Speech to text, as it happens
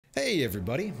Hey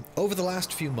everybody! Over the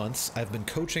last few months, I've been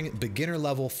coaching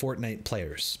beginner-level Fortnite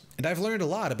players, and I've learned a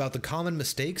lot about the common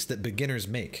mistakes that beginners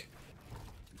make.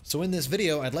 So in this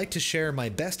video, I'd like to share my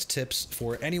best tips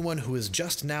for anyone who is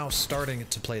just now starting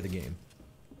to play the game.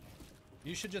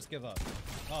 You should just give up.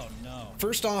 Oh no.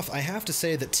 First off, I have to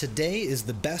say that today is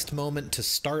the best moment to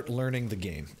start learning the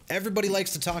game. Everybody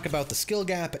likes to talk about the skill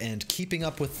gap and keeping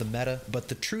up with the meta, but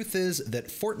the truth is that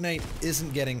Fortnite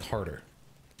isn't getting harder.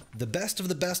 The best of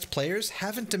the best players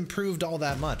haven't improved all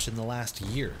that much in the last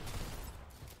year.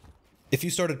 If you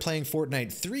started playing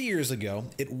Fortnite 3 years ago,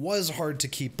 it was hard to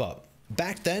keep up.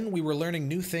 Back then, we were learning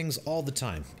new things all the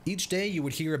time. Each day you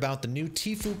would hear about the new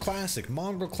Tfue Classic,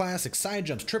 Mongrel Classic, side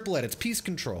jumps, triple edits, piece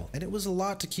control, and it was a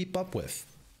lot to keep up with.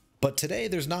 But today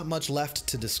there's not much left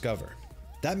to discover.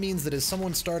 That means that as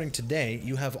someone starting today,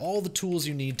 you have all the tools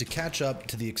you need to catch up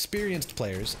to the experienced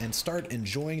players and start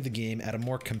enjoying the game at a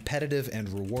more competitive and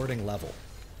rewarding level.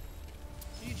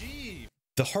 GG.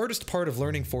 The hardest part of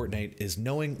learning Fortnite is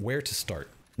knowing where to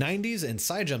start. 90s and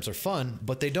side jumps are fun,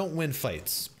 but they don't win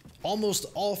fights. Almost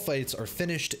all fights are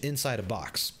finished inside a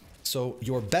box. So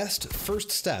your best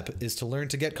first step is to learn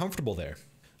to get comfortable there.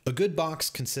 A good box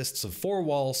consists of 4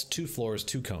 walls, 2 floors,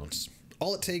 2 cones.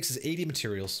 All it takes is 80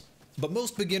 materials. But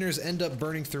most beginners end up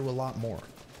burning through a lot more.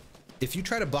 If you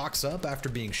try to box up after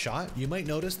being shot, you might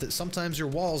notice that sometimes your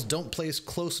walls don't place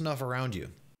close enough around you.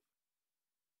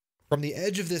 From the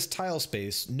edge of this tile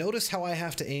space, notice how I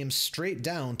have to aim straight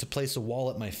down to place a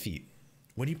wall at my feet.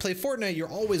 When you play Fortnite, you're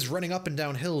always running up and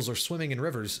down hills or swimming in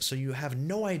rivers, so you have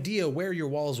no idea where your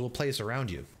walls will place around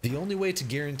you. The only way to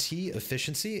guarantee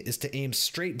efficiency is to aim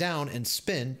straight down and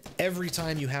spin every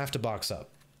time you have to box up.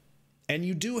 And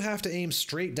you do have to aim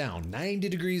straight down, 90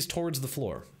 degrees towards the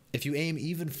floor. If you aim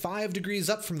even 5 degrees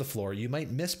up from the floor, you might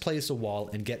misplace a wall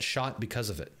and get shot because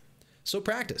of it. So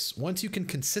practice. Once you can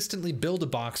consistently build a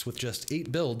box with just 8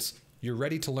 builds, you're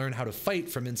ready to learn how to fight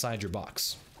from inside your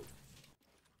box.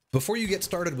 Before you get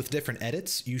started with different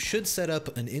edits, you should set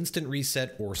up an instant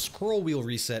reset or scroll wheel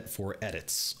reset for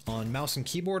edits. On mouse and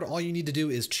keyboard, all you need to do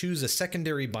is choose a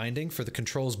secondary binding for the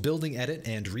controls building edit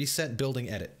and reset building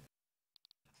edit.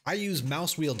 I use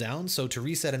mouse wheel down, so to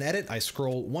reset an edit, I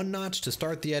scroll 1 notch to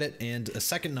start the edit and a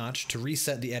 2nd notch to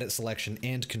reset the edit selection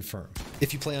and confirm.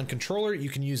 If you play on controller, you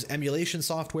can use emulation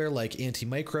software like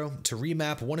Anti-Micro to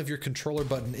remap one of your controller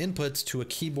button inputs to a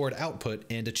keyboard output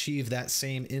and achieve that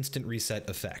same instant reset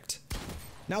effect.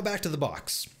 Now back to the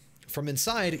box. From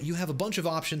inside, you have a bunch of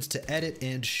options to edit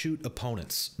and shoot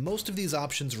opponents. Most of these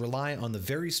options rely on the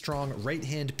very strong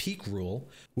right-hand peek rule,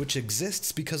 which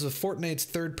exists because of Fortnite's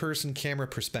third-person camera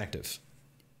perspective.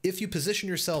 If you position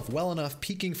yourself well enough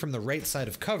peeking from the right side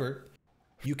of cover,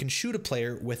 you can shoot a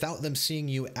player without them seeing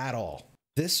you at all.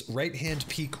 This right-hand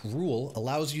peek rule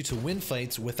allows you to win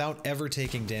fights without ever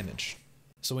taking damage.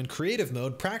 So in creative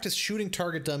mode, practice shooting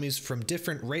target dummies from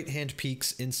different right-hand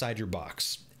peeks inside your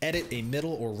box. Edit a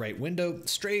middle or right window,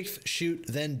 strafe, shoot,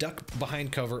 then duck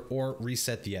behind cover or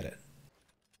reset the edit.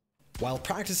 While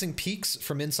practicing peeks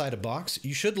from inside a box,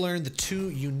 you should learn the 2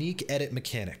 unique edit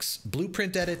mechanics,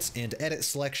 blueprint edits and edit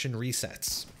selection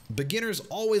resets. Beginners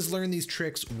always learn these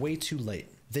tricks way too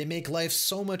late. They make life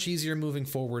so much easier moving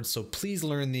forward, so please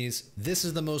learn these. This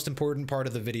is the most important part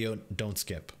of the video, don't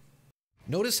skip.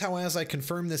 Notice how as I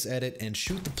confirm this edit and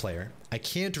shoot the player, I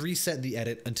can't reset the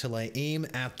edit until I aim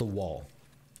at the wall.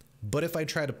 But if I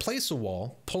try to place a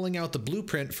wall, pulling out the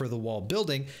blueprint for the wall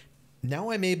building, now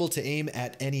I'm able to aim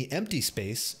at any empty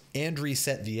space and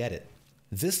reset the edit.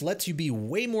 This lets you be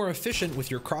way more efficient with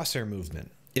your crosshair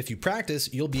movement. If you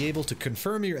practice, you'll be able to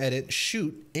confirm your edit,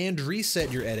 shoot, and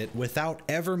reset your edit without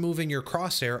ever moving your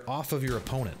crosshair off of your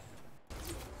opponent.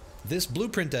 This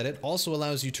blueprint edit also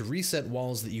allows you to reset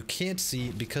walls that you can't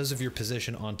see because of your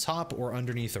position on top or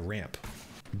underneath a ramp.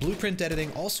 Blueprint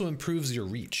editing also improves your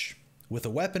reach. With a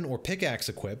weapon or pickaxe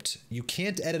equipped, you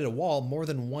can't edit a wall more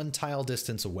than 1 tile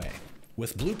distance away.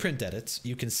 With blueprint edits,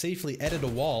 you can safely edit a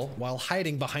wall while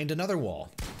hiding behind another wall.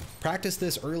 Practice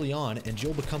this early on and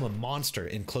you'll become a monster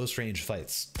in close range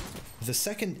fights. The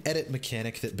second edit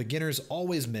mechanic that beginners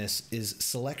always miss is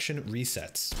selection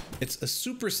resets. It's a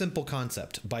super simple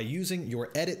concept. By using your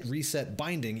edit reset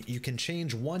binding, you can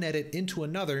change one edit into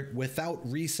another without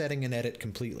resetting an edit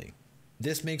completely.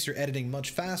 This makes your editing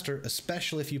much faster,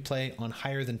 especially if you play on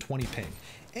higher than 20 ping.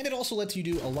 And it also lets you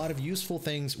do a lot of useful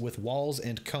things with walls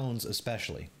and cones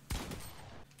especially.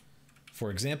 For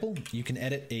example, you can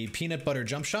edit a peanut butter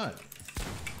jump shot,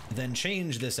 then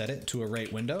change this edit to a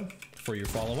right window for your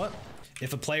follow-up.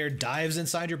 If a player dives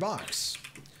inside your box,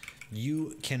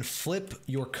 you can flip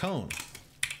your cone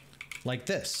like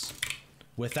this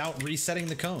without resetting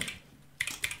the cone.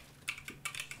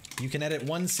 You can edit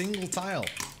one single tile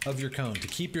of your cone to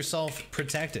keep yourself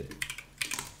protected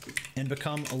and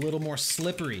become a little more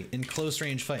slippery in close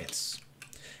range fights.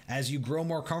 As you grow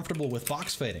more comfortable with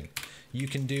box fighting, you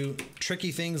can do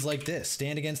tricky things like this.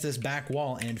 Stand against this back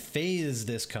wall and phase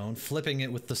this cone, flipping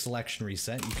it with the selection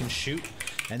reset. You can shoot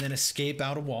and then escape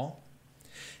out a wall.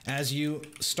 As you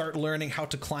start learning how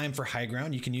to climb for high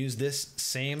ground, you can use this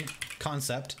same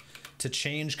concept to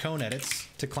change cone edits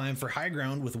to climb for high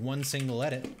ground with one single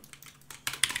edit.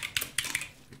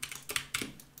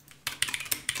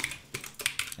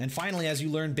 And finally, as you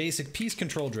learn basic piece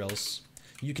control drills,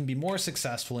 you can be more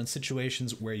successful in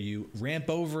situations where you ramp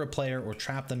over a player or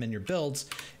trap them in your builds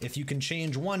if you can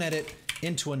change one edit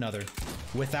into another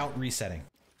without resetting.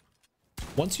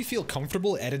 Once you feel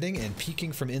comfortable editing and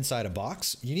peeking from inside a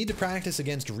box, you need to practice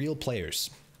against real players.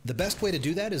 The best way to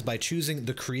do that is by choosing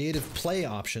the creative play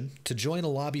option to join a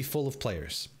lobby full of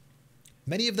players.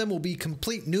 Many of them will be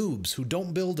complete noobs who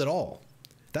don't build at all.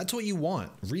 That's what you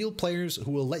want, real players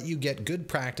who will let you get good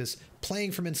practice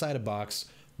playing from inside a box,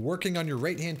 working on your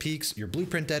right-hand peaks, your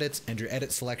blueprint edits, and your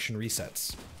edit selection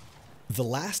resets. The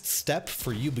last step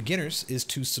for you beginners is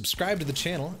to subscribe to the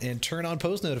channel and turn on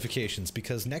post notifications,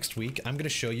 because next week I'm going to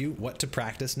show you what to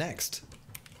practice next.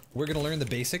 We're going to learn the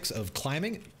basics of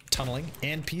climbing, tunneling,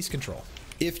 and piece control.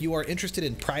 If you are interested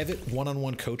in private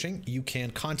one-on-one coaching, you can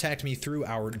contact me through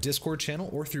our Discord channel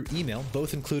or through email,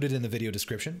 both included in the video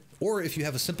description. Or if you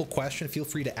have a simple question, feel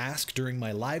free to ask during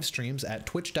my live streams at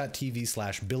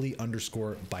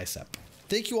twitch.tv/billy_bicep.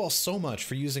 Thank you all so much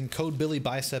for using code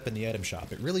billy-bicep in the item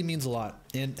shop. It really means a lot.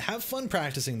 And have fun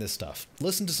practicing this stuff.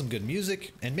 Listen to some good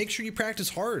music, and make sure you practice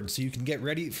hard so you can get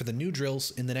ready for the new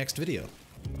drills in the next video.